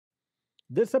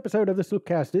This episode of the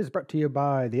Sloopcast is brought to you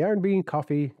by the Iron Bean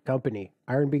Coffee Company.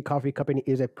 Iron Bean Coffee Company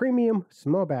is a premium,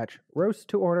 small batch, roast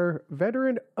to order,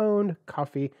 veteran owned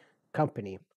coffee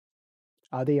company.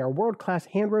 They are world class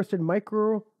hand roasted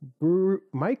micro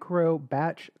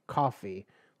batch coffee,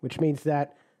 which means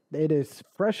that it is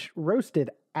fresh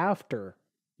roasted after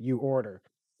you order.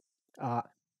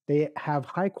 They have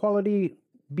high quality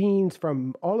beans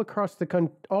from all across the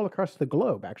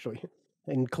globe, actually,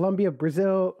 in Colombia,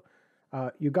 Brazil,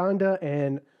 Uganda,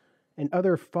 and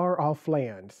other far-off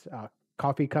lands.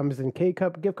 Coffee comes in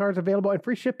K-Cup gift cards available and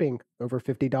free shipping over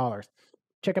 $50.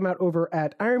 Check them out over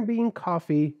at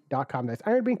ironbeancoffee.com. That's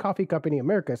Iron Bean Coffee Company,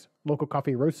 America's local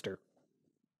coffee roaster.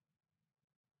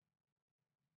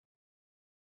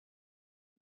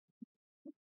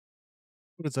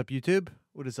 What is up, YouTube?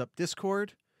 What is up,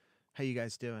 Discord? How you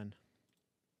guys doing?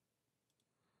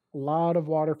 A lot of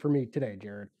water for me today,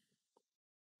 Jared.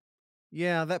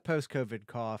 Yeah, that post-COVID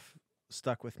cough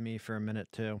stuck with me for a minute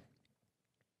too.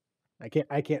 I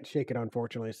can't shake it,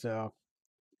 unfortunately. So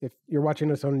if you're watching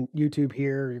this on YouTube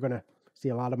here, you're gonna see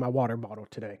a lot of my water bottle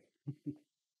today.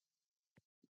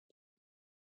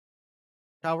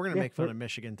 Kyle, we're gonna make fun of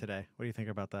Michigan today. What do you think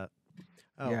about that?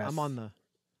 Oh, yes.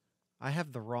 I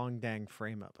have the wrong dang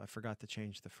frame up. I forgot to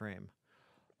change the frame.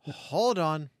 Hold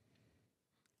on.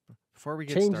 Before we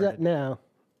get Change started. that now.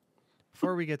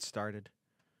 Before we get started.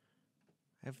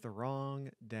 I have the wrong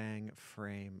dang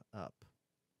frame up.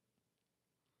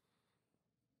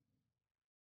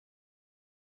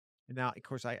 And now, of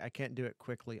course, I can't do it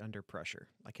quickly under pressure.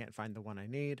 I can't find the one I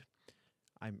need.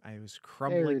 I was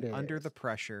crumbling under the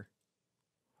pressure.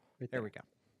 Right there we go.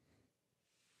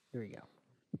 There we go.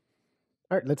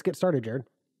 All right, let's get started, Jared.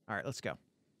 All right, let's go.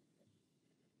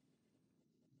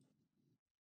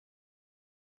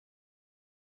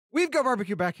 We've got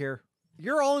barbecue back here.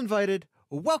 You're all invited.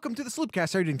 Welcome to the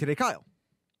Sloopcast. How are you doing today, Kyle?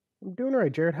 I'm doing all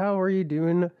right, Jared. How are you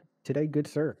doing today, good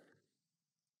sir?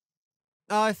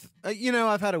 I've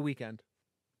had a weekend.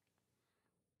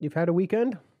 You've had a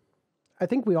weekend? I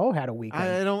think we all had a weekend.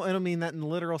 I don't mean that in the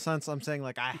literal sense. I'm saying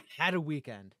like I had a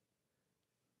weekend.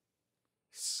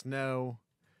 Snow.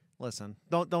 Listen,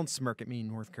 don't smirk at me,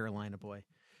 North Carolina boy.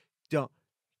 Don't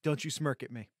you smirk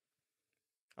at me.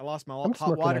 I lost my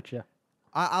hot water. At you.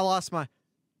 I lost my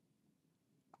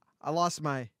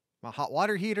hot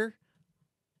water heater.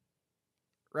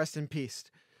 Rest in peace.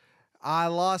 I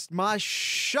lost my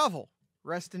shovel.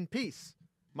 Rest in peace.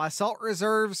 My salt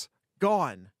reserves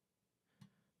gone.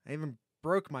 I even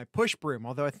broke my push broom,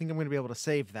 although I think I'm going to be able to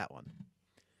save that one.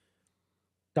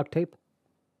 Duct tape?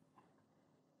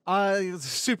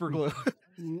 Super glue.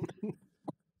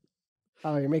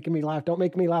 Oh, you're making me laugh. Don't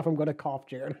make me laugh. I'm going to cough,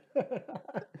 Jared.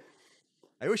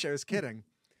 I wish I was kidding.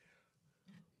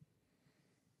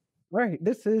 All right.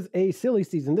 This is a silly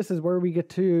season. This is where we get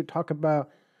to talk about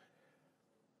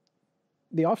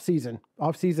the off season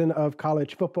of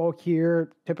college football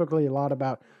here. Typically a lot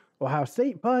about Ohio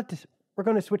State, but we're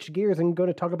going to switch gears and going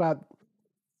to talk about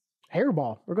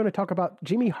hairball. We're going to talk about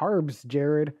Jimmy Harbs,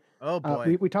 Jared. Oh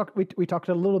boy. We talked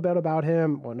a little bit about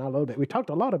him. Well, not a little bit. We talked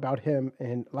a lot about him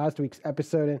in last week's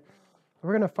episode, and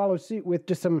we're going to follow suit with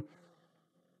just a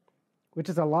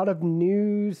lot of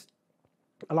news,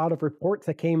 a lot of reports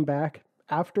that came back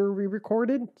after we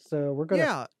recorded. So we're going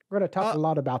to talk a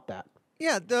lot about that.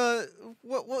 Yeah,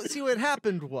 what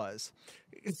happened was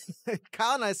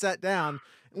Kyle and I sat down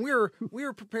and we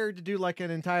were prepared to do like an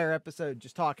entire episode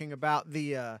just talking about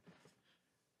the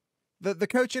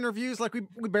coach interviews. Like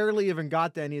we barely even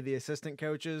got to any of the assistant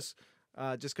coaches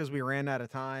just because we ran out of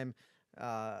time.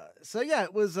 So yeah,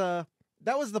 it was that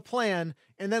was the plan.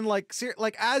 And then like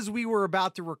as we were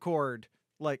about to record,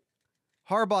 like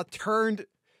Harbaugh turned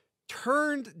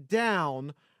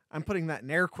down. I'm putting that in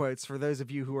air quotes for those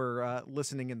of you who are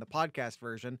listening in the podcast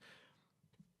version.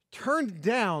 Turned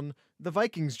down the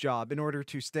Vikings job in order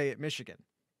to stay at Michigan.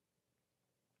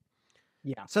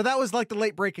 Yeah. So that was like the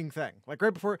late breaking thing, like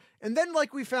right before. And then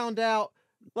like we found out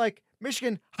like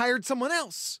Michigan hired someone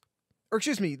else, or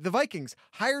excuse me, the Vikings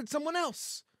hired someone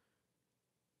else.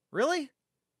 Really?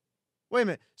 Wait a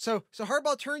minute. So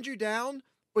Harbaugh turned you down,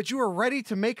 but you were ready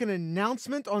to make an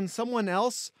announcement on someone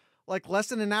else like less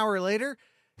than an hour later?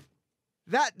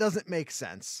 That doesn't make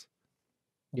sense.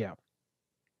 Yeah.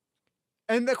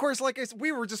 And of course, like I said,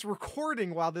 we were just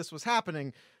recording while this was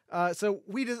happening. So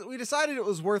we decided it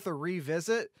was worth a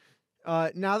revisit.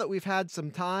 Now that we've had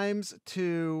some time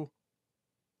to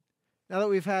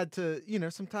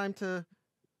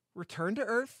return to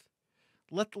earth,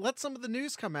 let some of the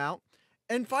news come out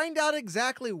and find out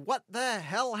exactly what the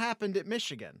hell happened at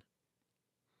Michigan.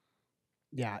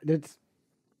 Yeah, it's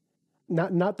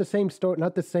not the same story,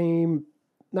 not the same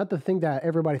not the thing that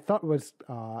everybody thought was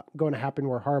going to happen,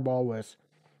 where Harbaugh was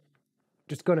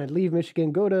just going to leave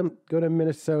Michigan, go to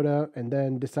Minnesota, and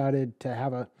then decided to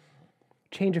have a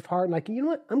change of heart. And like, you know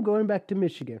what? I'm going back to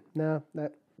Michigan. No,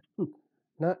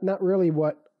 not really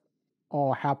what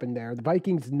all happened there. The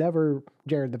Vikings never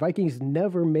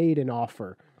made an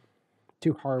offer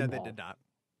to Harbaugh. No, they did not.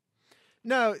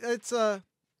 No, it's the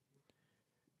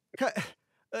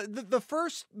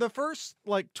first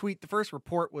like tweet, the first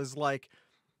report was like,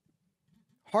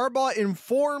 Harbaugh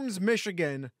informs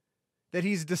Michigan that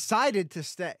he's decided to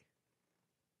stay.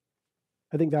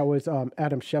 I think that was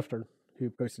Adam Schefter who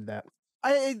posted that.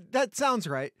 That sounds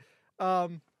right.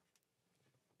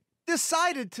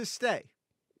 Decided to stay.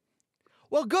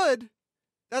 Well, good.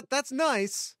 That's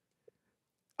nice.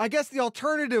 I guess the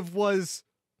alternative was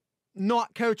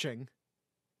not coaching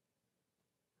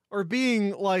or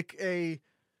being like a,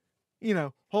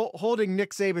 holding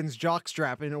Nick Saban's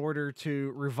jockstrap in order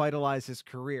to revitalize his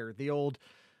career. The old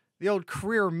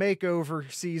career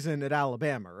makeover season at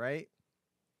Alabama, right?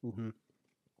 Mm-hmm.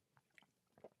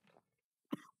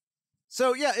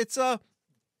 So yeah, it's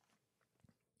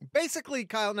basically,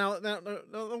 Kyle. Now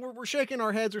we're shaking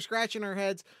our heads, we're scratching our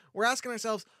heads, we're asking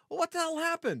ourselves, well, what the hell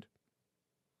happened?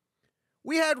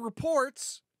 We had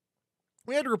reports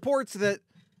that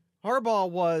Harbaugh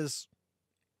was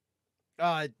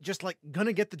just like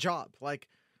gonna get the job. Like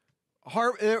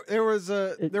there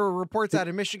were reports out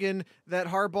of Michigan that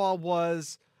Harbaugh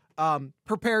was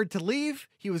prepared to leave.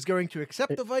 He was going to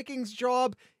accept the Vikings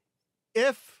job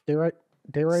if dare I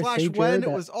say, Jared, when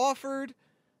it was offered.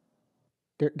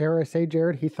 Dare I say,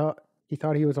 Jared, he thought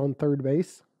he was on third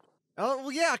base? Oh,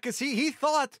 well, yeah, because he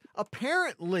thought,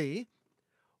 apparently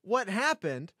what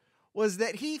happened was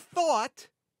that he thought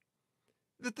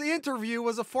that the interview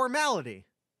was a formality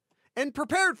and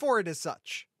prepared for it as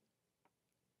such.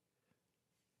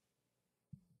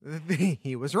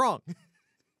 He was wrong.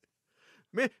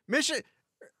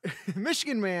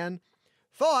 Michigan man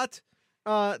thought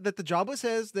that the job was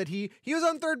his, that he was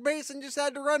on third base and just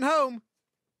had to run home.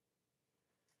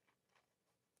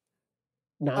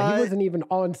 No, he wasn't even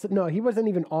on. No, he wasn't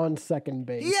even on second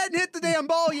base. He hadn't hit the damn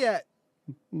ball yet.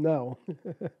 No,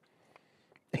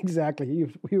 exactly.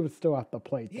 He was still at the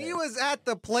plate. He was at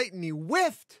the plate and he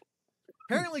whiffed.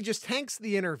 Apparently, just tanks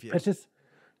the interview.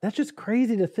 That's just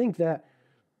crazy to think that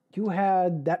you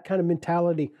had that kind of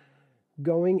mentality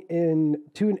going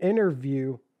into an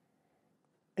interview,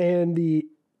 and the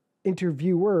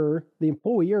interviewer, the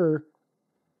employer,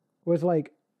 was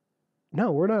like,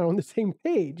 no, we're not on the same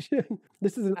page.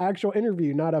 This is an actual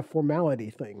interview, not a formality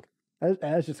thing.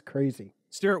 That's just crazy.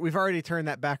 Stuart, we've already turned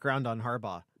that back around on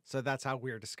Harbaugh, so that's how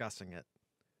we're discussing it.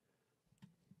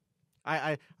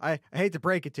 I hate to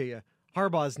break it to you.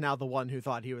 Harbaugh is now the one who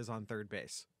thought he was on third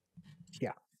base.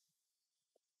 Yeah.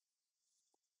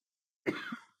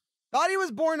 Thought he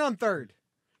was born on third.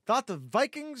 Thought the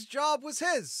Vikings job was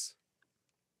his.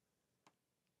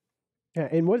 Yeah,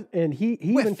 and he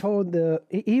even told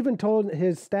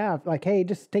his staff, like, hey,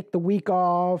 just take the week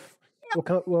off.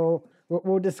 Yep.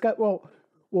 We'll discuss.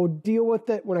 We'll deal with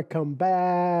it when I come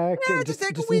back. Yeah, and just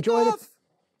take a week off.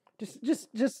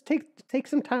 Just take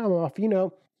some time off.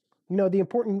 The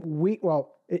important week.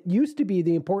 Well, it used to be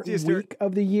the important week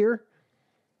of the year,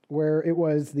 where it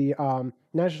was the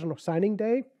National Signing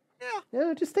Day.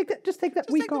 Yeah. Just take that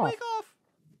week off.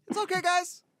 It's okay,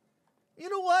 guys. You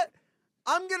know what?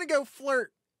 I'm gonna go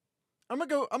flirt. I'm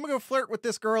gonna go flirt with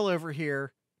this girl over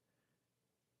here.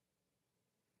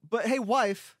 But hey,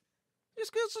 wife,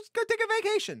 just go take a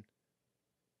vacation.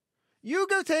 You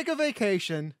go take a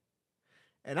vacation,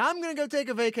 and I'm gonna go take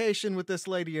a vacation with this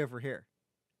lady over here.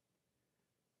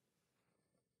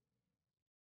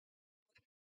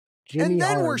 Jimmy and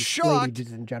then Harbaugh, we're shocked,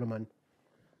 ladies and gentlemen.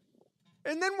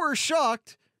 And then we're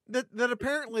shocked that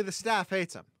apparently the staff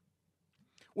hates him,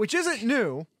 which isn't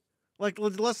new. Like,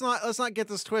 let's not get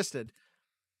this twisted.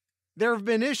 There have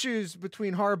been issues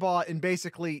between Harbaugh and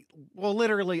basically, well,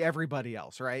 literally everybody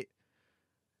else, right?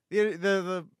 He's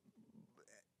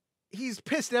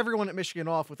pissed everyone at Michigan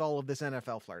off with all of this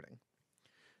NFL flirting.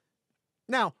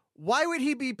 Now, why would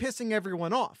he be pissing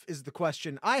everyone off is the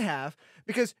question I have,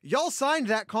 because y'all signed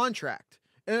that contract.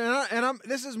 And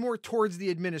this is more towards the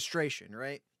administration,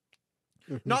 right?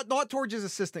 Mm-hmm. Not towards his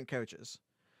assistant coaches.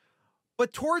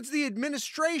 But towards the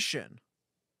administration,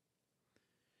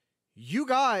 you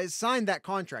guys signed that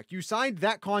contract. You signed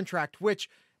that contract, which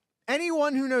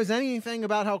anyone who knows anything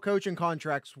about how coaching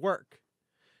contracts work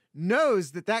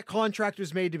knows that contract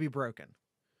was made to be broken.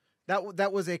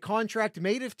 That was a contract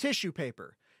made of tissue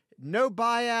paper. No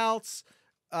buyouts,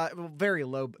 very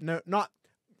low, no, not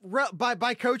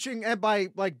by coaching and by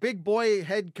like big boy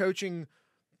head coaching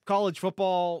college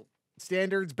football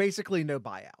standards, basically no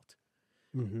buyout.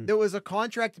 There was a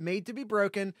contract made to be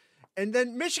broken. And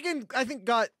then Michigan, I think,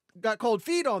 got cold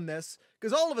feet on this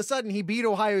because all of a sudden he beat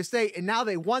Ohio State and now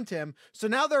they want him. So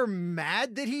now they're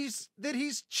mad that he's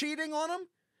cheating on them.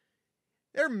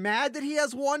 They're mad that he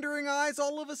has wandering eyes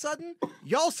all of a sudden.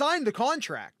 Y'all signed the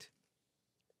contract.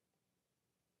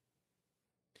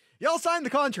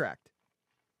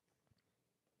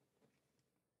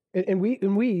 And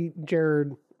we,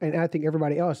 Jared, and I think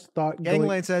everybody else thought.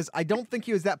 Gangland says, I don't think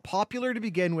he was that popular to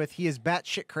begin with. He is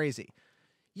batshit crazy.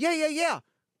 Yeah.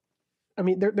 I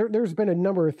mean, there's been a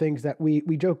number of things that we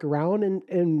joke around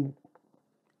and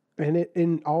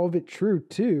all of it true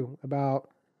too about.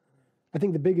 I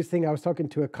think the biggest thing, I was talking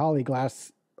to a colleague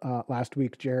last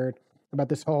week, Jared, about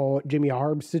this whole Jimmy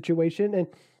Harbaugh situation, and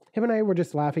him and I were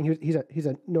just laughing. He's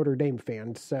a Notre Dame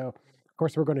fan, so of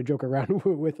course we're going to joke around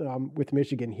with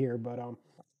Michigan here, but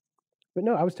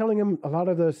no, I was telling him a lot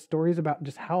of the stories about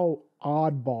just how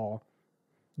oddball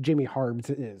Jimmy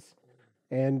Harbaugh is.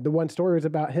 And the one story was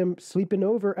about him sleeping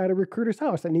over at a recruiter's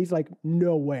house. And he's like,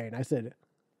 no way. And I said,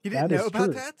 you didn't know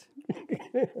about that?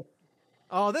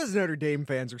 Oh, those Notre Dame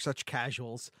fans are such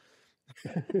casuals.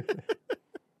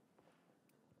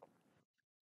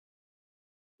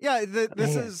 Yeah,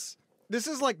 this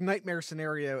is like nightmare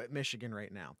scenario at Michigan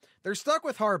right now. They're stuck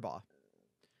with Harbaugh.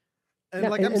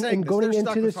 And going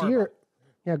into this year,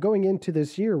 going into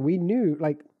this year, we knew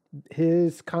like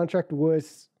his contract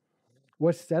was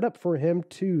set up for him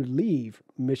to leave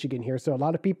Michigan here. So a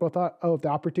lot of people thought, oh, if the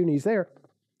opportunity's there,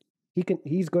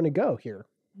 he's going to go here.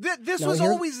 This was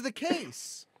always the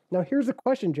case. Now here's the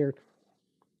question, Jared.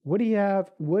 Would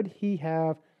he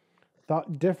have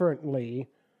thought differently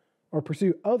or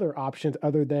pursue other options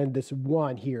other than this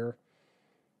one here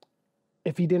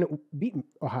if he didn't beat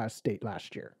Ohio State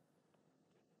last year?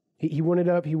 He wouldn't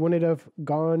have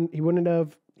gone,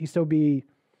 he'd still be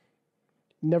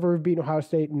never have beaten Ohio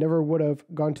State, never would have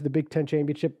gone to the Big Ten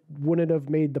championship, wouldn't have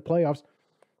made the playoffs.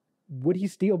 Would he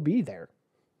still be there?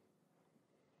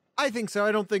 I think so.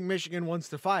 I don't think Michigan wants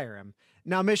to fire him.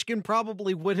 Now, Michigan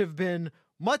probably would have been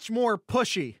much more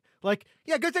pushy. Like,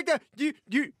 yeah, go take that. Do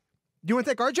you want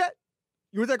to take our jet?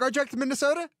 You want to take our jet to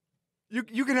Minnesota?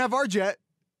 You can have our jet.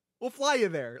 We'll fly you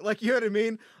there. Like, you know what I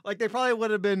mean? Like, they probably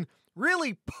would have been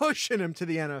really pushing him to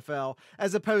the NFL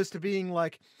as opposed to being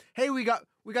like, hey, we got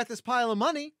this pile of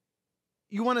money.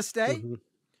 You want to stay?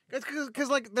 Because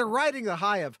like they're riding the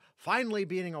high of finally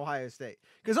beating Ohio State.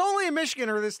 Because only in Michigan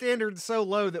are the standards so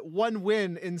low that one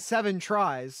win in 7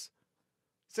 tries,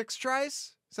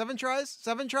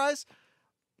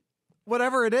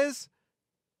 whatever it is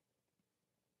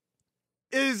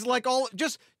like all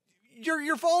just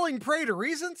you're falling prey to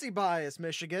recency bias,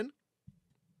 Michigan.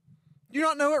 Do you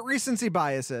not know what recency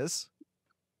bias is?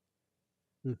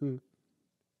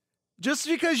 Just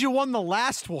because you won the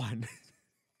last one.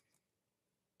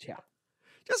 Yeah.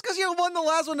 Just because you won the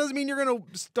last one doesn't mean you're going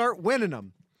to start winning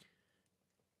them.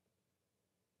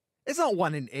 It's not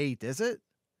 1 in 8, is it?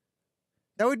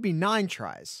 That would be 9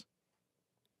 tries.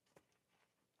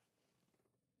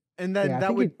 And then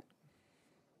that would...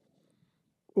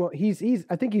 he's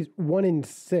I think he's 1 in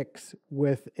 6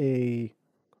 with the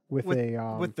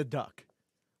duck.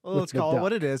 Well, let's call it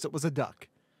what it is. It was a duck.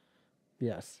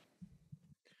 Yes.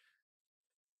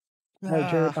 All right,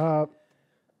 Jared.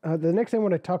 The next thing I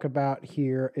want to talk about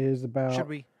here is about...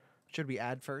 Should we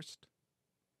add first?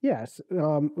 Yes.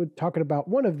 We're talking about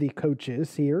one of the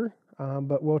coaches here,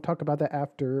 but we'll talk about that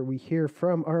after we hear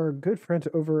from our good friends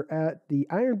over at the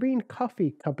Iron Bean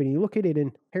Coffee Company located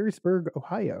in Harrisburg,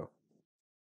 Ohio.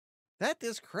 That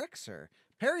is correct, sir.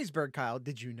 Perrysburg, Kyle,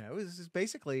 did you know? This is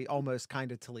basically almost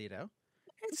kind of Toledo.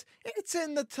 It's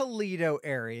in the Toledo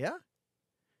area.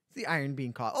 It's the Iron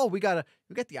Bean Coffee. Oh, we got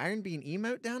the Iron Bean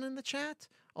emote down in the chat.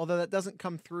 Although that doesn't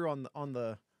come through on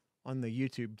the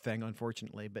YouTube thing,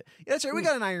 unfortunately. But yeah, that's right. We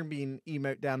got an Iron Bean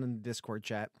emote down in the Discord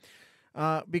chat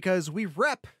because we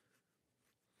rep.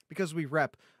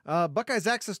 Buckeyes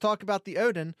Access talk about the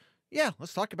Odin. Yeah,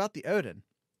 let's talk about the Odin.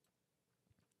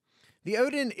 The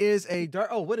Odin is a dark.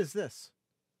 Oh, what is this?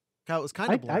 Kyle, it was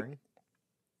kind of blurring.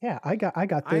 I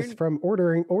got this from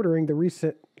ordering the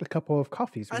recent couple of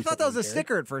coffees. I thought that was a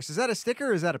sticker at first. Is that a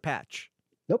sticker or is that a patch?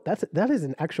 Nope, that is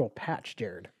an actual patch,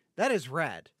 Jared. That is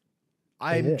rad.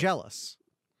 I'm jealous.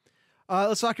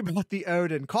 Let's talk about the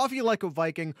Odin. Coffee like a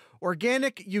Viking.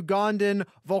 Organic Ugandan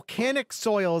volcanic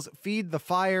soils feed the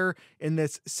fire in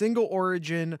this single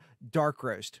origin dark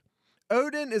roast.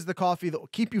 Odin is the coffee that will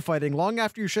keep you fighting long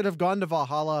after you should have gone to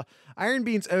Valhalla. Iron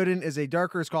Beans Odin is a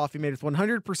dark roast coffee made with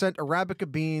 100%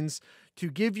 Arabica beans to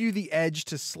give you the edge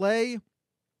to slay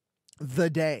the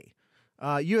day.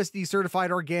 USD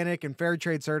certified organic and fair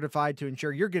trade certified to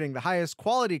ensure you're getting the highest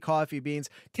quality coffee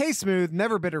beans. Taste smooth,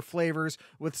 never bitter flavors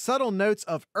with subtle notes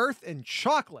of earth and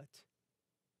chocolate.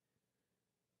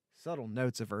 Subtle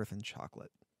notes of earth and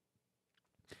chocolate.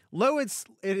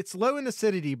 It's low in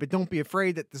acidity, but don't be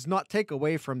afraid. That does not take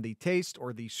away from the taste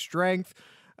or the strength.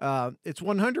 It's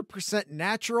 100%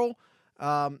 natural.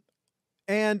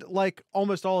 And like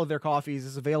almost all of their coffees,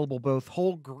 is available both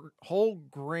whole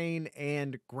grain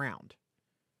and ground.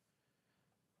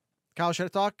 Kyle,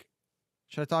 should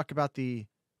I talk about the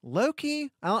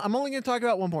Loki? I'm only going to talk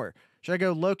about one more. Should I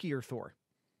go Loki or Thor?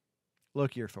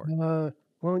 Loki or Thor?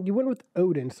 Well, you went with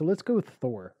Odin, so let's go with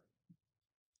Thor.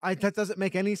 That doesn't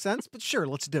make any sense, but sure,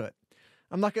 let's do it.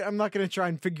 I'm not going to try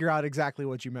and figure out exactly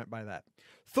what you meant by that.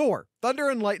 Thor, thunder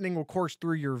and lightning will course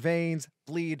through your veins,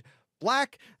 bleed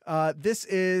black. This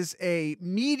is a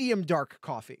medium dark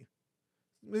coffee.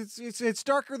 It's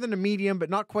darker than a medium, but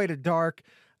not quite a dark.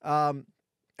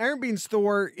 Iron Beans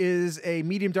Thor is a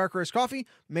medium dark roast coffee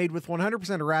made with 100%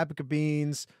 Arabica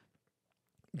beans.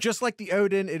 Just like the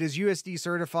Odin, it is USD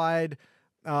certified,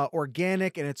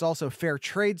 organic, and it's also fair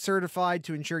trade certified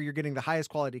to ensure you're getting the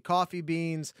highest quality coffee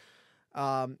beans.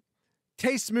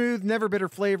 Taste smooth, never bitter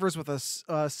flavors with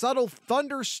a subtle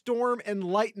thunderstorm and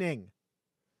lightning.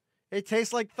 It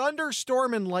tastes like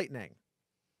thunderstorm and lightning.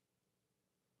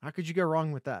 How could you go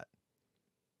wrong with that?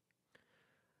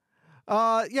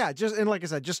 Yeah, like I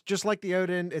said, just like the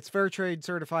Odin, it's fair trade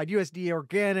certified, USDA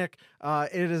organic.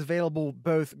 It is available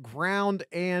both ground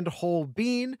and whole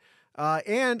bean.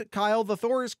 And Kyle, the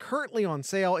Thor is currently on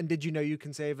sale. And did you know you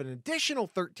can save an additional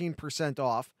 13%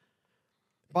 off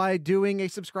by doing a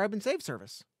subscribe and save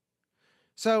service?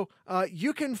 So,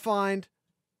 you can find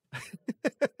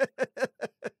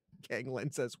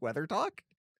Gangland says weather talk.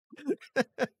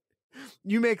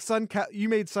 You made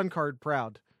Suncard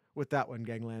proud with that one,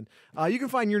 Gangland. You can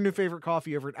find your new favorite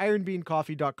coffee over at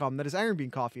ironbeancoffee.com. That is Iron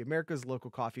Bean Coffee, America's local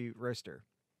coffee roaster.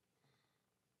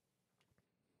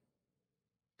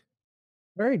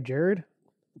 All right, Jared.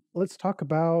 We talked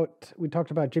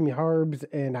about Jimmy Harbs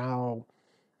and how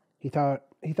he thought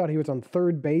he was on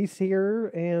third base here,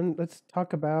 and let's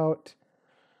talk about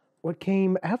what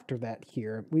came after that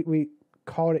here. We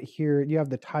called it here. You have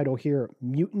the title here,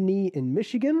 Mutiny in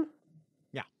Michigan.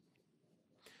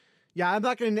 Yeah, I'm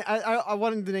not going to, I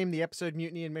wanted to name the episode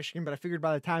Mutiny in Michigan, but I figured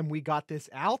by the time we got this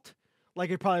out,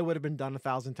 like it probably would have been done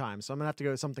 1,000 times. So I'm going to have to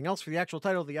go with something else for the actual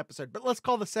title of the episode, but let's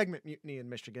call the segment Mutiny in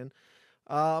Michigan.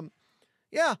 Josh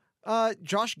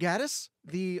Gaddis,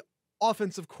 the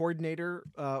offensive coordinator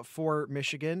for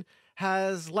Michigan,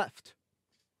 has left.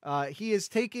 He is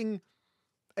taking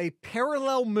a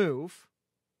parallel move.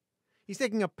 He's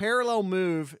taking a parallel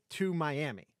move to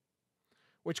Miami,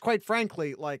 which quite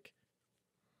frankly, like,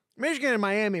 Michigan and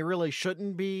Miami really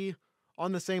shouldn't be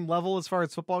on the same level as far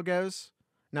as football goes.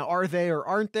 Now, are they or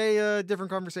aren't they? A different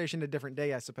conversation, a different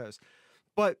day, I suppose.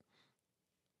 But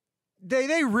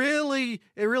it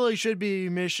really should be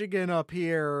Michigan up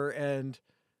here and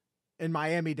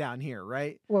Miami down here,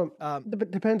 right? Well,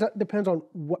 depends on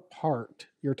what part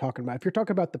you're talking about. If you're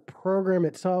talking about the program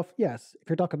itself, yes. If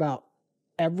you're talking about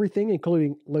everything,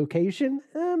 including location,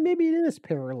 maybe it is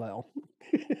parallel.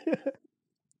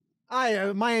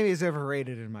 Miami is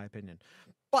overrated in my opinion,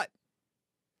 but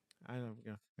I don't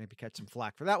know, maybe catch some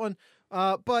flack for that one.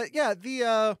 But yeah,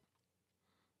 the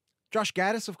Josh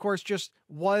Gaddis, of course, just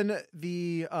won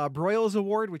the Broyles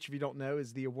Award, which, if you don't know,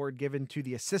 is the award given to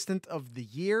the assistant of the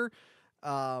year.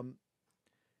 It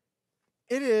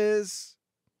is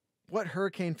what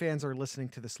Hurricane fans are listening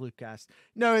to this Loopcast.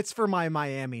 No, it's for my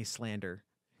Miami slander,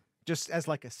 just as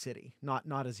like a city,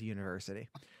 not as a university.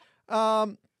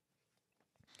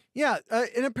 Yeah,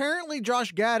 and apparently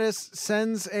Josh Gaddis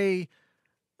sends a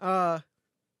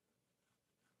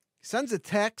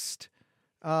text.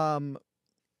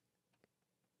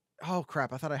 Oh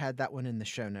crap! I thought I had that one in the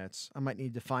show notes. I might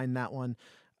need to find that one.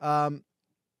 But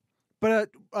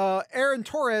Aaron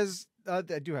Torres, I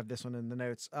do have this one in the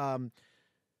notes.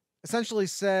 Essentially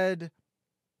said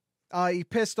he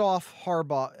pissed off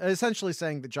Harbaugh, essentially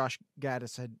saying that Josh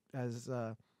Gaddis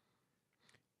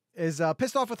is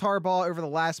pissed off with Harbaugh over the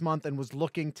last month and was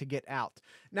looking to get out.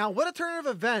 Now, what a turn of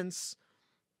events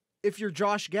if you're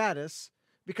Josh Gaddis,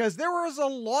 because there was a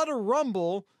lot of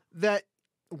rumble that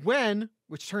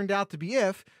which turned out to be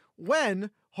when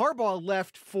Harbaugh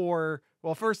left for,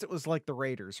 well, first it was like the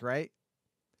Raiders, right?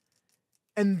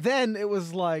 And then it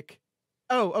was like,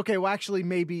 oh, okay, well, actually,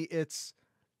 maybe it's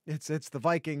it's the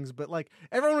Vikings, but like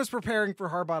everyone was preparing for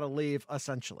Harbaugh to leave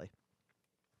essentially.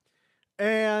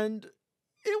 And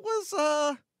it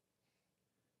was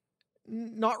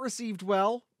not received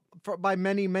well by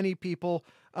many people.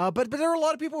 But there are a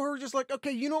lot of people who are just like,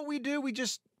 okay, you know what we do? We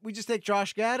just take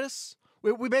Josh Gaddis.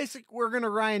 We're going to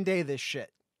Ryan Day this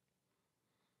shit.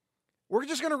 We're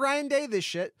just going to Ryan Day this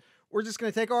shit. We're just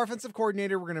going to take our offensive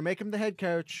coordinator. We're going to make him the head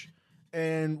coach,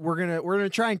 and we're going to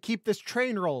try and keep this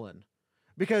train rolling.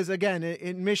 Because again,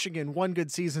 in Michigan, one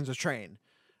good season's a train.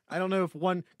 I don't know if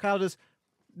Kyle does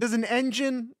an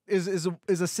engine is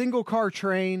a single car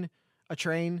train a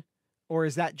train, or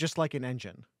is that just like an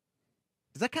engine?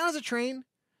 Does that count as a train?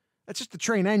 That's just the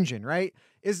train engine, right?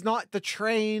 Is not the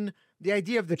train, the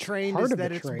idea of the train is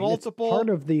that it's multiple. It's part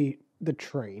of the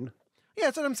train. Yeah,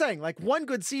 that's what I'm saying. Like one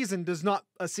good season does not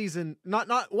a season, not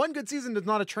one good season does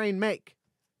not a train make.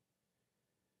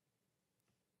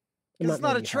 It's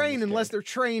not a train unless they're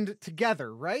trained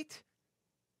together, right?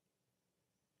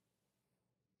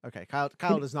 Okay,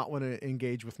 Kyle does not want to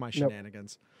engage with my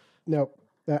shenanigans. Nope.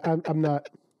 I'm not.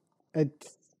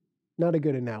 It's not a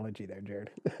good analogy there, Jared.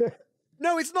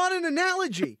 No, it's not an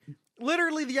analogy.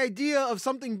 Literally, the idea of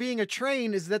something being a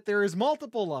train is that there is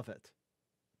multiple of it.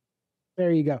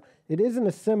 There you go. It isn't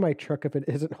a semi-truck if it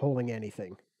isn't holding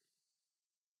anything.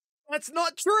 That's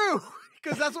not true,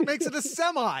 because that's what makes it a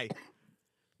semi.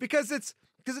 Because it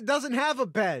doesn't have a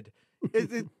bed.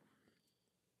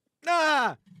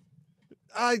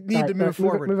 I need to move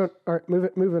forward.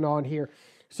 Moving on here.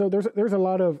 So there's a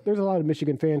lot of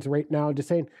Michigan fans right now just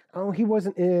saying, oh, he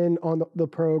wasn't in on the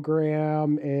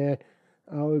program and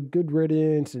good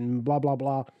riddance and blah blah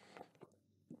blah.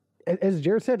 As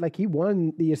Jared said, like he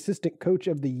won the assistant coach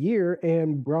of the year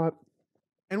and could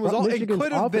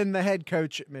have been the head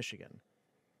coach at Michigan.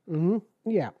 Mm-hmm.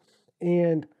 Yeah,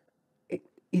 and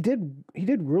he did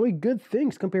really good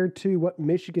things compared to what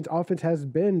Michigan's offense has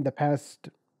been the past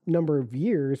number of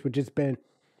years, which has been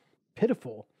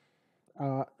pitiful.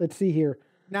 Let's see here.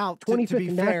 Now, to be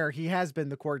fair, he has been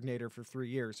the coordinator for 3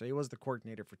 years, so he was the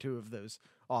coordinator for 2 of those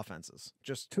offenses.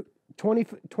 Just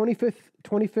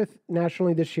 25th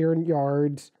nationally this year in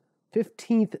yards,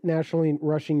 15th nationally in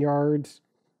rushing yards.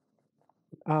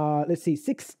 Let's see,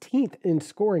 16th in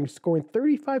scoring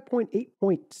 35.8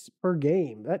 points per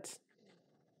game.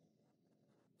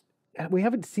 We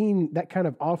haven't seen that kind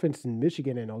of offense in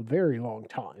Michigan in a very long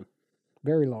time.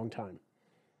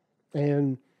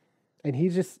 And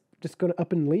he's just going to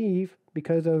up and leave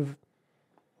because of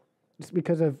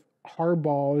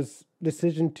Harbaugh's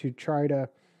decision to try to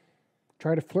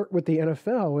flirt with the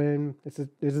NFL, and this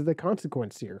is the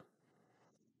consequence here.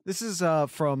 This is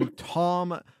from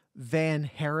Tom Van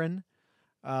Haren.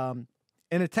 In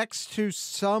a text to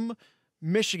some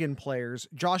Michigan players,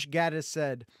 Josh Gaddis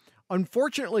said,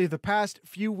 "Unfortunately, the past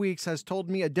few weeks has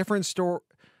told me a different story."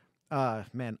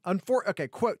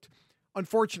 Quote.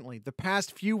 "Unfortunately, the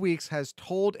past few weeks has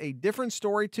told a different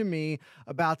story to me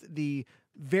about the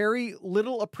very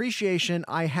little appreciation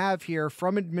I have here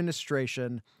from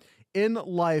administration. In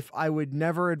life, I would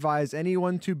never advise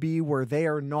anyone to be where they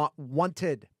are not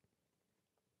wanted."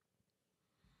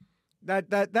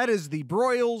 That is the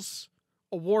Broyles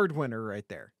Award winner right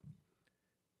there.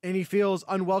 And he feels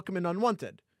unwelcome and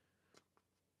unwanted.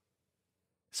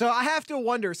 So I have to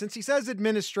wonder, since he says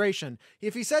administration,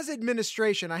 if he says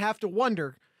administration, I have to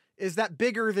wonder, is that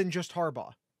bigger than just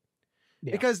Harbaugh?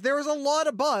 Yeah. Because there was a lot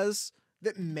of buzz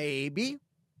that maybe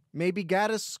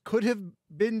Gaddis could have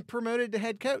been promoted to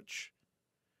head coach.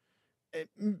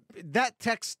 That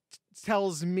text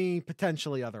tells me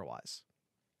potentially otherwise.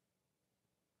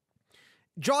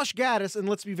 Josh Gaddis, and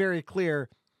let's be very clear,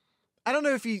 I don't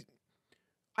know if he's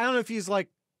like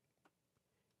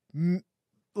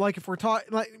if we're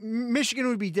talking, like Michigan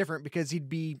would be different because he'd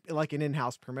be like an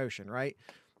in-house promotion, right?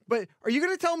 But are you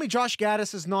going to tell me Josh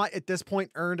Gaddis has not at this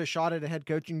point earned a shot at a head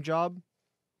coaching job?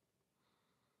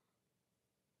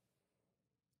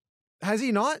 Has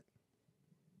he not?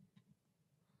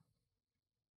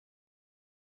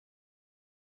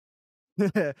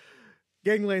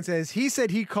 Gangland says, he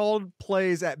said he called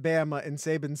plays at Bama and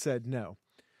Saban said no.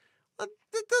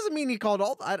 That doesn't mean he called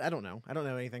all. I don't know. I don't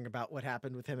know anything about what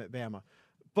happened with him at Bama.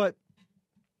 But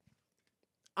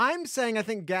I'm saying I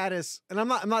think Gaddis, and I'm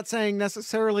not saying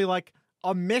necessarily like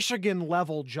a Michigan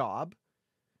level job,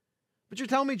 but you're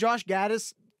telling me Josh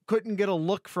Gaddis couldn't get a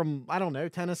look from, I don't know,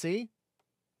 Tennessee?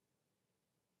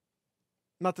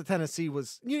 Not that Tennessee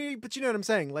was, but you know what I'm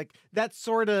saying? Like that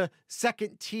sort of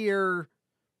second tier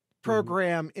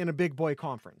program in a big boy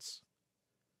conference.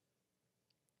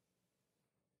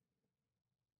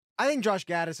 I think Josh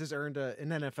Gaddis has earned a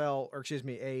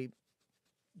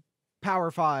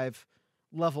Power 5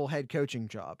 level head coaching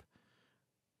job.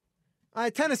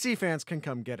 Tennessee fans can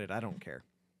come get it. I don't care.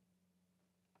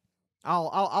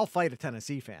 I'll fight a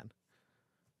Tennessee fan.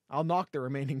 I'll knock the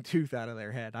remaining tooth out of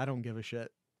their head. I don't give a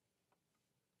shit.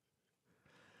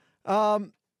 Yeah,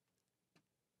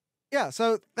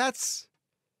 so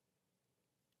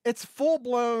it's full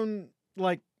blown,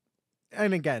 like,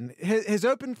 and again, his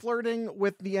open flirting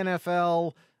with the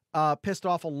NFL pissed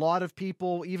off a lot of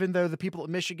people, even though the people at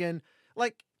Michigan,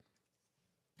 like,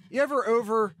 you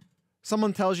ever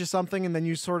someone tells you something and then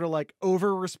you sort of like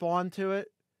over respond to it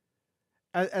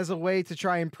as a way to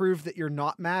try and prove that you're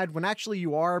not mad when actually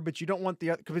you are, but you don't want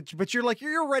but you're like,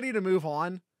 you're ready to move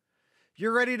on.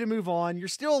 You're ready to move on. You're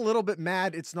still a little bit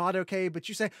mad. It's not okay. But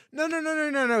you say, no.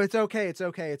 It's okay. It's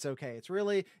okay.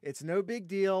 It's no big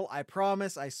deal. I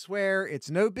promise. I swear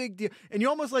it's no big deal. And you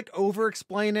almost like over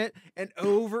explain it and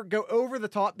go over the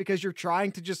top because you're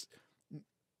trying to just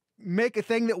make a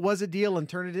thing that was a deal and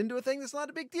turn it into a thing that's not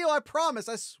a big deal. I promise.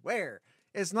 I swear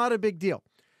it's not a big deal.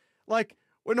 Like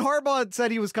when Harbaugh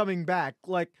said he was coming back,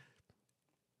 like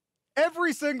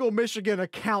every single Michigan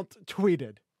account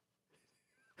tweeted.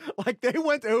 Like they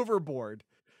went overboard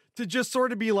to just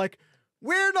sort of be like,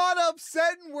 we're not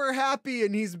upset and we're happy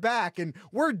and he's back and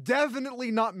we're definitely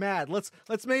not mad. Let's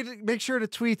make sure to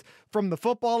tweet from the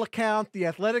football account, the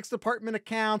athletics department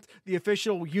account, the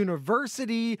official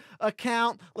university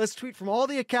account. Let's tweet from all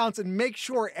the accounts and make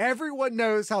sure everyone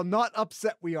knows how not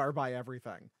upset we are by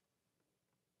everything.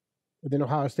 But then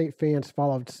Ohio State fans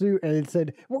followed suit and it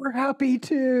said, we're happy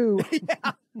too.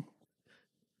 Yeah.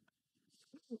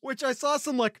 Which I saw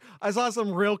some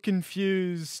real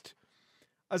confused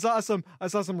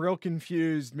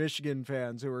Michigan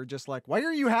fans who were just like, why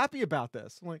are you happy about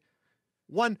this? I'm like,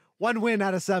 one win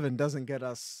out of 7 doesn't get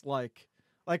us like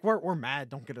we're mad.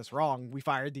 Don't get us wrong. We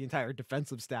fired the entire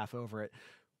defensive staff over it.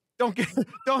 Don't get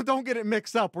it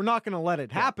mixed up. We're not going to let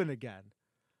it happen again.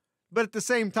 But at the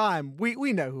same time,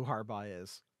 we know who Harbaugh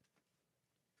is.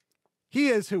 He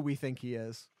is who we think he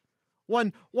is.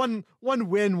 One win,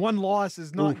 one loss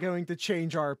is not going to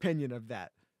change our opinion of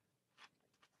that.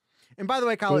 And by the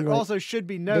way, Kyle, it also should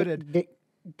be noted.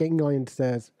 Gangland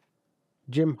says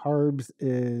Jim Harbaugh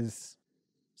is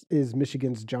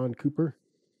Michigan's John Cooper.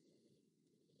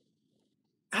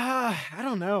 I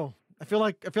don't know. I feel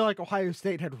like Ohio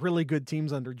State had really good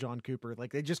teams under John Cooper.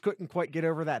 Like they just couldn't quite get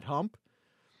over that hump.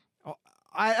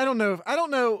 I don't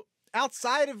know.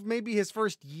 Outside of maybe his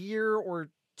first year or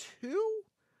two,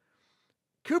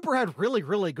 Cooper had really,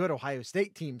 really good Ohio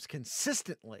State teams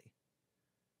consistently.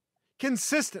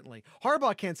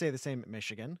 Harbaugh can't say the same at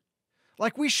Michigan.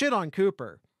 Like we shit on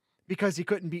Cooper because he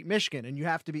couldn't beat Michigan and you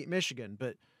have to beat Michigan.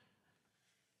 But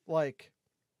like,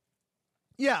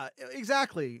 yeah,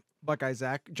 exactly. Buckeye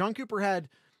Zach. John Cooper had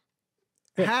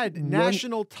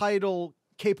national title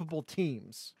capable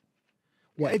teams.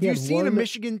 Yeah, have you seen a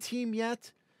Michigan team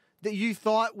yet that you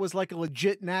thought was like a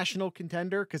legit national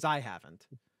contender? Because I haven't.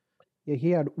 Yeah,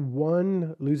 he had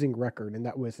one losing record, and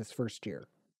that was his first year.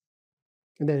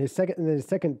 And then his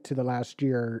second to the last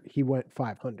year, he went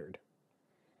 500.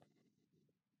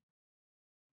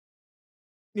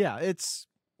 Yeah, that's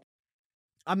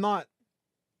to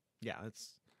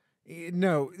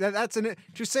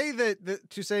say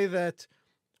that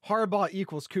Harbaugh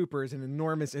equals Cooper is an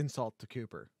enormous insult to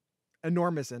Cooper.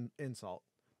 Insult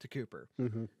to Cooper.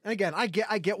 Mm-hmm. And again, I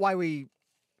get why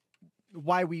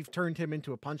we've turned him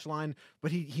into a punchline,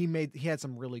 but he had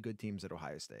some really good teams at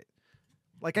Ohio State.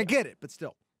 Like I get it, but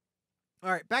still.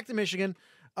 All right, back to Michigan.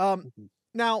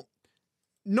 Now,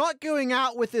 not going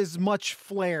out with as much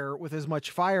flair, with as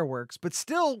much fireworks, but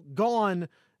still gone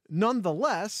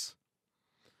nonetheless.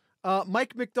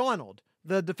 Mike Macdonald,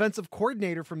 the defensive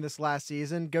coordinator from this last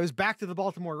season, goes back to the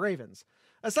Baltimore Ravens.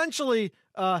 Essentially,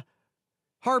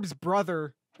 Harb's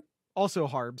brother, also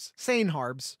Sane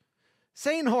Harbs,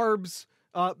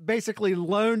 basically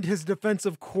loaned his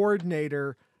defensive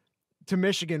coordinator to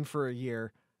Michigan for a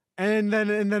year and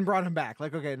then brought him back.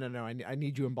 Like, okay, no, I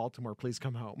need you in Baltimore. Please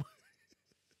come home.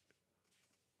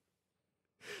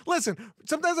 Listen,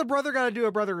 sometimes a brother got to do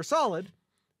a brother a solid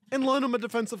and loan him a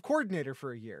defensive coordinator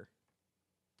for a year.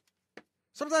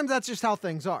 Sometimes that's just how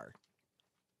things are.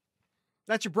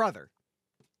 That's your brother.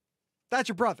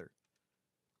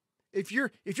 If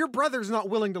your brother's not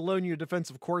willing to loan you a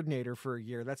defensive coordinator for a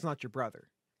year, that's not your brother.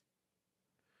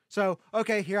 So,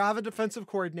 okay, here I have a defensive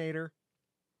coordinator.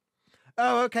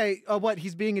 Oh, okay. What?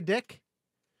 He's being a dick?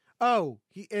 Oh,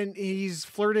 he's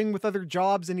flirting with other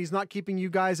jobs and he's not keeping you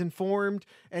guys informed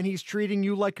and he's treating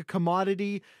you like a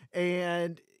commodity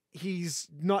and he's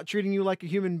not treating you like a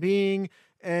human being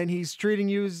and he's treating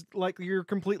you as like you're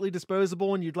completely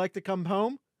disposable and you'd like to come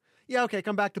home, yeah, okay,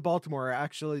 come back to Baltimore.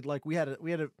 Actually, like we had a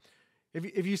have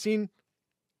you seen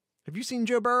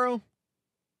Joe Burrow?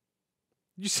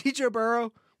 Did you see Joe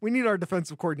Burrow? We need our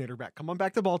defensive coordinator back. Come on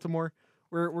back to Baltimore.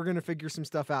 We're gonna figure some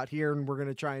stuff out here, and we're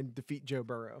gonna try and defeat Joe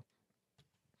Burrow.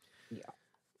 Yeah.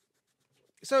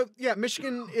 So yeah,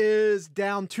 Michigan is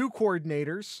down 2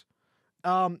 coordinators.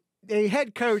 A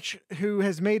head coach who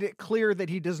has made it clear that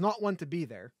he does not want to be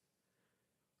there.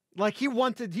 Like he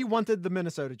wanted the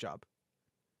Minnesota job.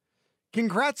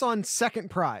 Congrats on second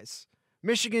prize.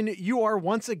 Michigan, you are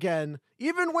once again,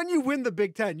 even when you win the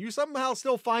Big Ten, you somehow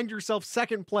still find yourself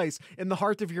second place in the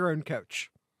heart of your own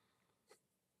coach.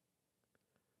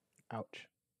 Ouch.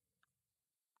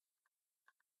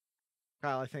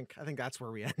 Kyle, I think that's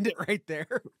where we end it right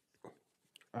there.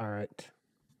 All right.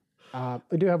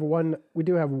 We do have one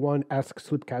Ask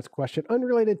Sloopcast question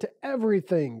unrelated to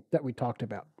everything that we talked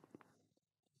about.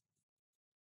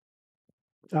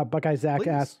 Buckeye Zach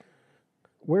asks,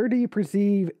 where do you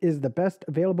perceive is the best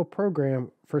available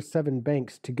program for Seven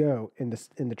Banks to go in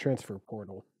the transfer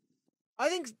portal? I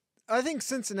think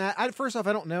Cincinnati. First off,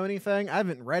 I don't know anything. I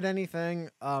haven't read anything.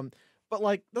 But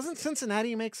like, doesn't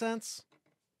Cincinnati make sense?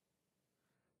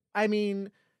 I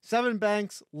mean, Seven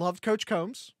Banks loved Coach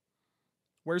Combs.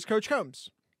 Where's Coach Combs?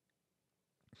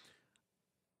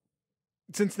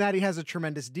 Cincinnati has a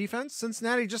tremendous defense.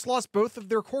 Cincinnati just lost both of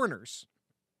their corners.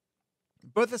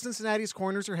 Both of Cincinnati's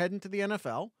corners are heading to the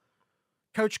NFL.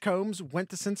 Coach Combs went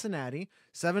to Cincinnati.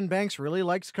 Seven Banks really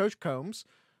likes Coach Combs.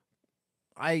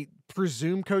 I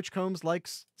presume Coach Combs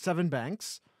likes Seven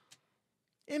Banks.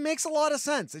 It makes a lot of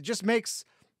sense. It just makes,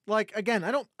 like, again,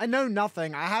 I know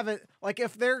nothing. I haven't, like,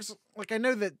 if there's, like, I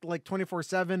know that, like,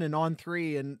 24/7 and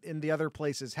On3 and in the other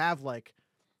places have, like,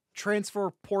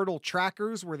 transfer portal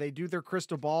trackers where they do their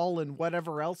crystal ball and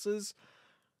whatever else is.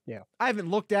 Yeah. I haven't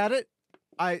looked at it.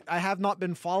 I have not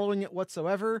been following it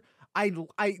whatsoever.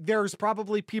 There's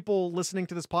probably people listening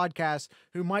to this podcast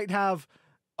who might have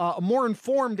a more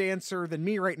informed answer than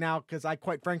me right now, because I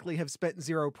quite frankly have spent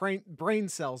 0 brain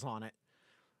cells on it.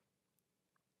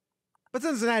 But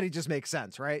Cincinnati just makes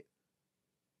sense, right?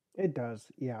 It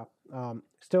does, yeah.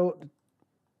 Still,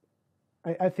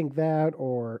 I think that,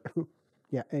 or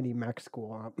yeah, any MAC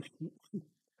school.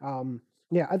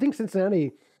 Yeah, I think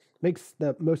Cincinnati makes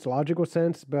the most logical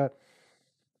sense, but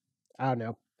I don't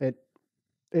know.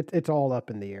 It's all up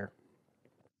in the air.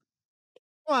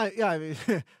 Well, yeah, I mean,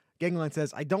 Gangland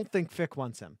says, I don't think Fick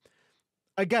wants him.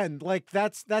 Again, like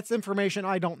that's information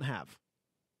I don't have.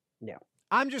 Yeah.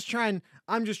 I'm just saying,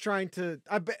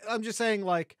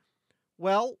 like,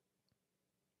 well,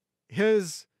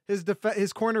 his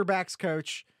cornerbacks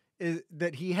coach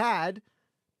that he had,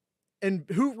 and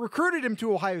who recruited him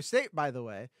to Ohio State, by the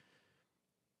way,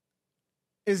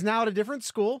 is now at a different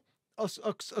school, a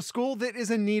school that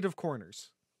is in need of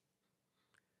corners.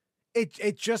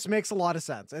 It just makes a lot of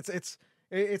sense.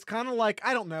 It's kind of like,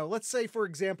 I don't know. Let's say, for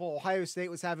example, Ohio State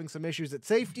was having some issues at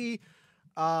safety,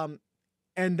 and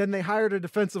then they hired a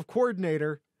defensive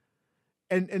coordinator,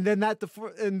 and then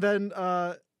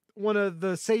one of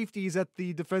the safeties at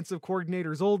the defensive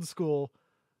coordinator's old school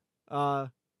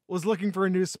was looking for a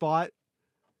new spot,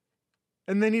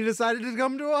 and then he decided to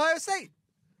come to Ohio State.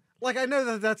 Like, I know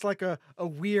that that's like a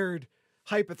weird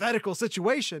hypothetical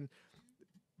situation,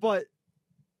 but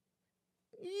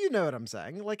you know what I'm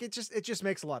saying. Like, it just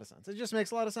makes a lot of sense. It just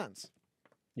makes a lot of sense.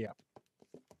 Yeah.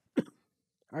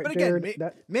 All right, but again,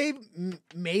 Jared,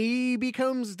 maybe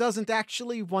Combs doesn't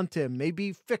actually want him.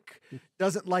 Maybe Fick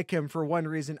doesn't like him for one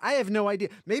reason. I have no idea.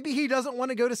 Maybe he doesn't want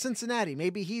to go to Cincinnati.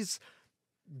 Maybe he's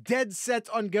dead set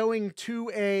on going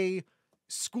to a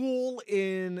school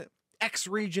in X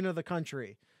region of the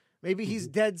country. Maybe he's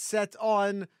dead set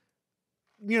on,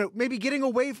 maybe getting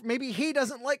away from, maybe he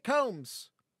doesn't like Combs.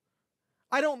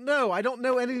 I don't know. I don't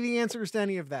know any of the answers to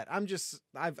any of that.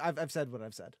 I've said what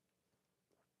I've said.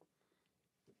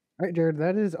 All right, Jared,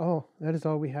 that is all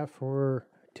we have for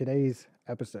today's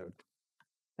episode.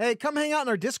 Hey, come hang out in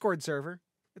our Discord server.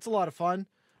 It's a lot of fun.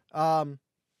 And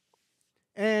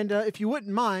if you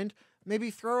wouldn't mind,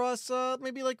 maybe throw us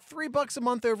maybe like $3 a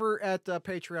month over at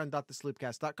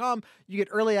patreon.thesloopcast.com. You get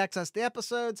early access to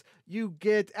episodes. You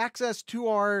get access to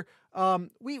our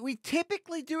we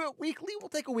typically do it weekly. We'll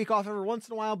take a week off every once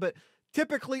in a while, but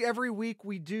typically every week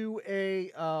we do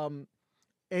an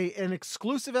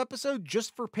exclusive episode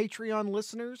just for Patreon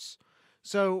listeners.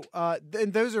 So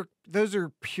and those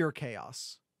are pure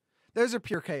chaos. Those are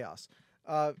pure chaos.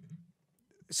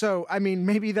 So, I mean,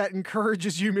 maybe that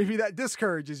encourages you, maybe that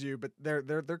discourages you, but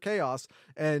they're chaos.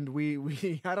 And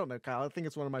we I don't know, Kyle, I think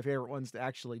it's one of my favorite ones to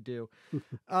actually do.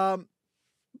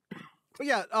 But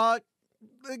yeah,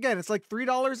 again, it's like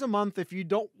 $3 a month if you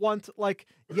don't want like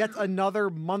yet another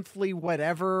monthly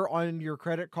whatever on your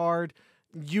credit card.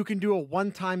 You can do a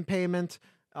one-time payment.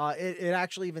 It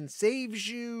actually even saves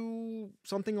you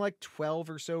something like 12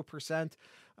 or so percent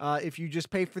if you just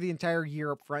pay for the entire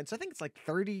year up front. So I think it's like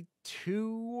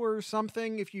 32 or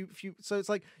something. If you so it's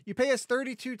like you pay us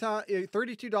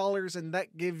 $32 and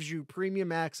that gives you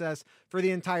premium access for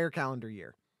the entire calendar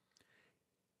year.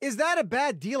 Is that a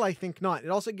bad deal? I think not. It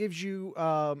also gives you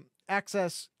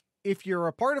access if you're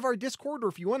a part of our Discord or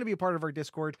if you want to be a part of our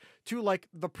Discord to like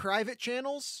the private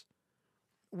channels,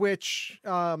 which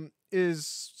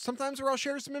is sometimes where I'll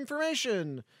share some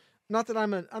information. Not that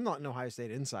I'm not an Ohio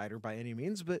State insider by any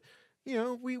means, but you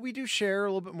know, we do share a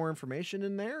little bit more information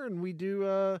in there, and we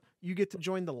do you get to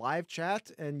join the live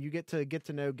chat and you get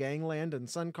to know Gangland and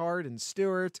Suncard and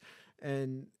Stewart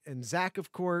and Zach,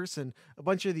 of course, and a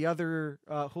bunch of the other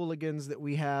hooligans that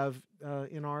we have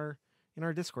in our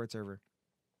Discord server.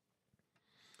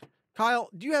 Kyle,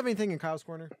 do you have anything in Kyle's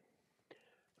Corner?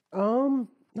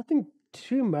 Nothing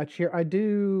too much here. I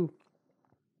do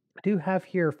have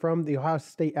here from the Ohio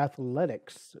State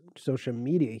Athletics social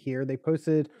media here. They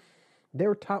posted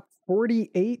their top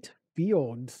 48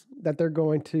 fields that they're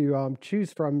going to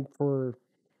choose from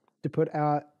to put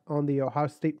out on the Ohio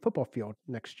State football field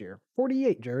next year.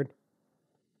 48, Jared.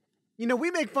 You know, we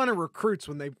make fun of recruits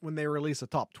when they release a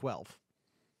top 12.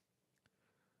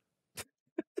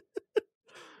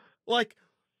 Like,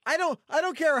 I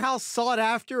don't care how sought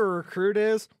after a recruit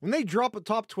is. When they drop a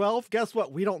top 12, guess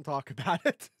what? We don't talk about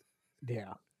it.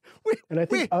 Yeah. We I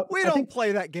don't think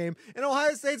play that game. And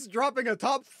Ohio State's dropping a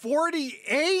top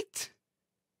 48.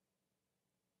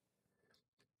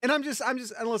 And I'm just, and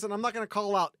listen, I'm not going to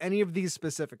call out any of these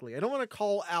specifically. I don't want to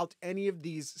call out any of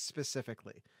these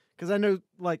specifically because I know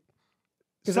like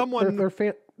someone they're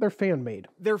fan made.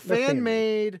 They're fan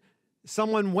made.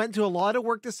 Someone went to a lot of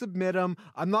work to submit them.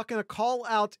 I'm not going to call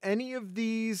out any of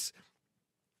these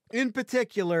in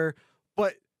particular,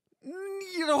 but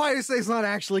you know, Ohio State's not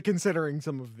actually considering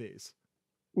some of these.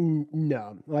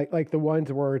 No, like the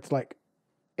ones where it's like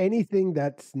anything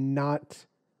that's not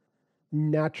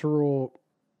natural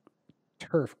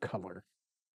turf color.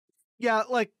 Yeah,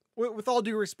 like with all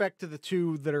due respect to the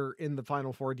two that are in the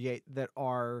final 48 that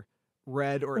are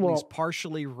red or at least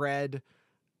partially red,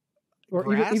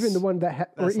 or even the one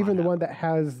that the one that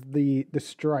has the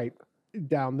stripe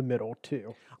down the middle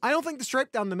too. I don't think the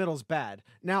stripe down the middle is bad.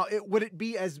 Now, would it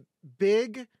be as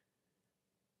big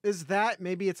as that?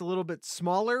 Maybe it's a little bit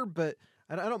smaller, but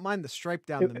I don't mind the stripe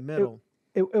down the middle.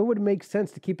 It would make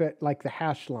sense to keep it like the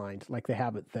hash lines, like they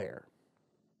have it there.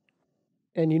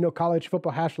 And you know, college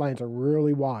football hash lines are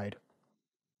really wide.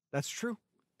 That's true.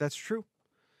 That's true.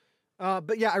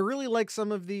 But yeah, I really like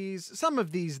some of these. Some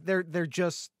of these, they're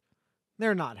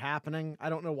not happening. I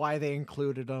don't know why they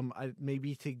included them.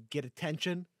 Maybe to get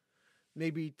attention.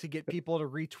 Maybe to get people to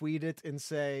retweet it and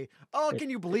say, "Oh, can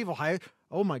you believe Ohio?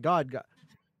 Oh my God,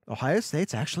 Ohio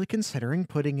State's actually considering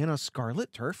putting in a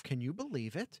scarlet turf. Can you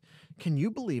believe it? Can you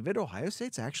believe it? Ohio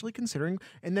State's actually considering."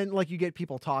 And then like you get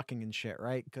people talking and shit,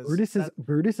 right? Because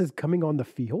Brutus is coming on the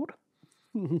field.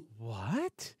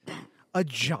 What? A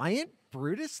giant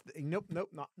Brutus? Nope,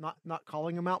 not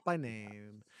calling him out by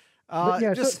name.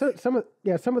 Yeah,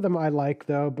 some of them I like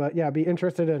though, but yeah, I'd be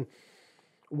interested in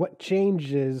what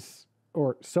changes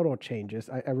or subtle changes.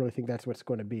 I really think that's what's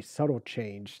going to be, subtle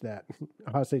change that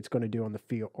Ohio State's going to do on the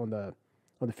field on the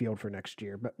field for next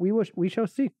year. But we shall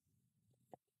see.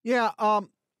 Yeah, I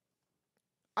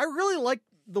really like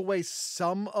the way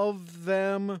some of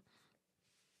them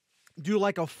do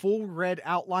like a full red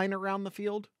outline around the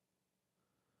field,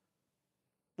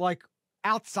 like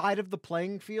outside of the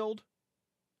playing field.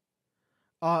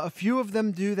 A few of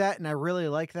them do that, and I really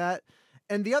like that.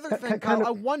 And the other thing, Kyle,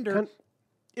 I wonder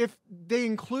if they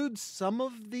include some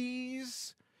of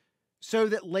these so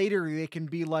that later they can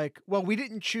be like, well, we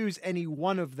didn't choose any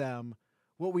one of them.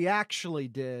 What we actually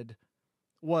did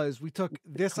was we took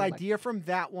this idea from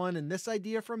that one and this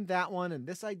idea from that one and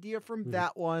this idea from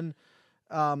that one.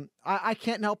 I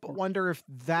can't help but wonder if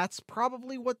that's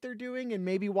probably what they're doing and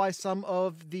maybe why some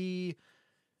of the...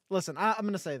 Listen, I'm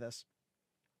going to say this.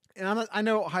 And I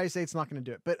know Ohio State's not going to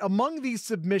do it, but among these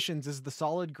submissions is the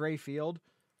solid gray field.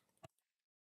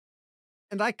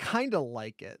 And I kind of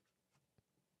like it.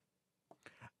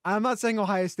 I'm not saying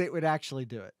Ohio State would actually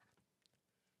do it,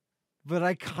 but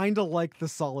I kind of like the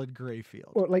solid gray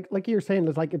field. Well, like you're saying,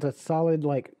 it's a solid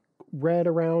like red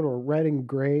around or red and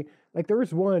gray. Like there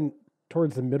is one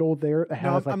towards the middle there that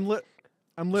has I'm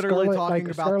literally talking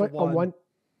about the one.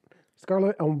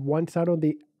 Scarlet on one side of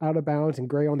the out of bounds and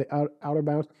gray on the outer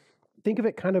bounds. think of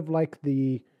it kind of like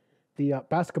the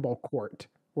basketball court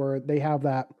where they have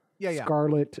that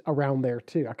scarlet around there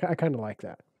too. I kind of like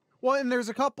that. Well, and there's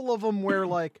a couple of them where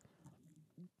like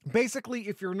basically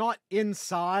if you're not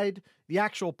inside the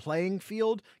actual playing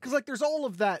field, because like there's all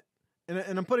of that,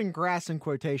 and I'm putting grass in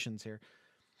quotations here.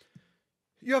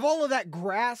 You have all of that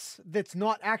grass that's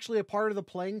not actually a part of the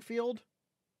playing field,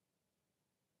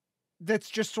 that's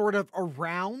just sort of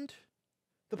around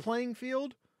the playing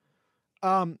field.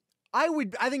 I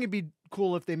think it'd be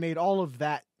cool if they made all of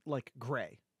that like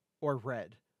gray or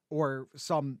red or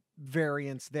some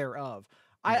variance thereof.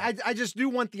 Yeah. I just do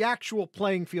want the actual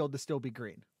playing field to still be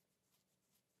green.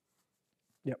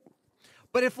 Yep.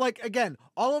 But if like, again,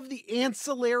 all of the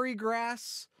ancillary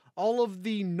grass, all of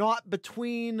the not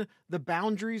between the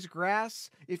boundaries grass,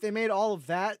 if they made all of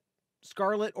that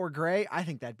scarlet or gray, I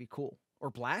think that'd be cool. Or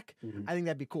black. Mm-hmm. I think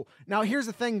that'd be cool. Now, here's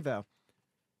the thing though.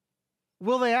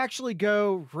 Will they actually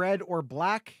go red or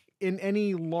black in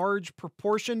any large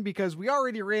proportion? Because we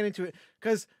already ran into it.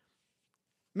 Because,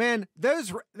 man,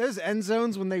 those end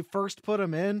zones when they first put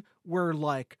them in were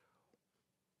like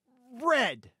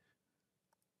red.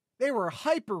 They were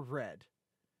hyper red.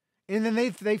 And then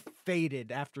they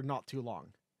faded after not too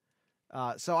long.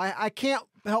 So I can't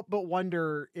help but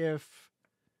wonder if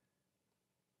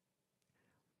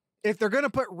they're going to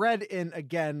put red in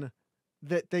again,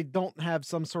 that they don't have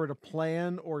some sort of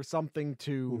plan or something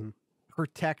to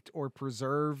protect or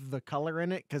preserve the color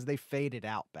in it, because they faded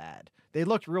out bad. They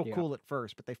looked real cool at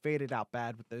first, but they faded out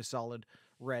bad with those solid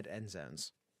red end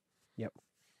zones. Yep.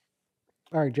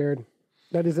 All right, Jared,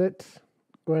 that is it.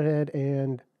 Go ahead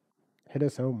and hit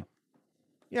us home.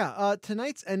 Yeah,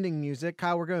 tonight's ending music,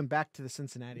 Kyle, we're going back to the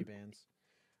Cincinnati bands.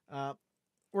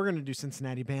 We're going to do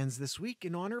Cincinnati bands this week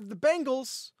in honor of the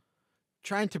Bengals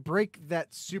trying to break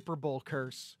that Super Bowl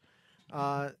curse.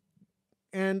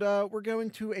 And we're going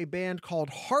to a band called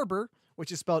Harbor,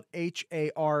 which is spelled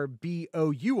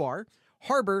Harbour.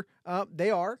 Harbor,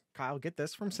 they are, Kyle, get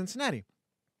this, from Cincinnati.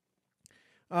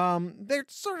 They're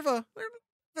sort of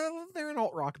they're an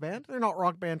alt-rock band. They're an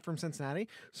alt-rock band from Cincinnati.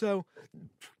 So,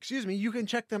 you can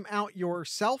check them out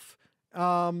yourself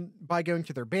by going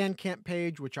to their Bandcamp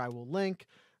page, which I will link.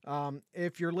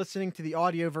 If you're listening to the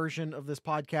audio version of this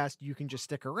podcast, you can just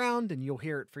stick around and you'll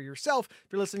hear it for yourself.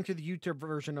 If you're listening to the YouTube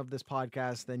version of this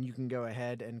podcast, then you can go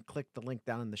ahead and click the link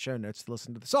down in the show notes to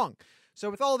listen to the song. So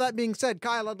with all that being said,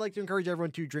 Kyle, I'd like to encourage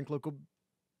everyone to drink local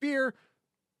beer.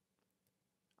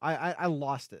 I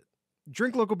lost it.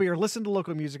 Drink local beer, listen to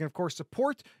local music, and of course,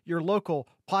 support your local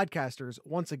podcasters.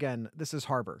 Once again, this is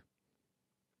Harbor.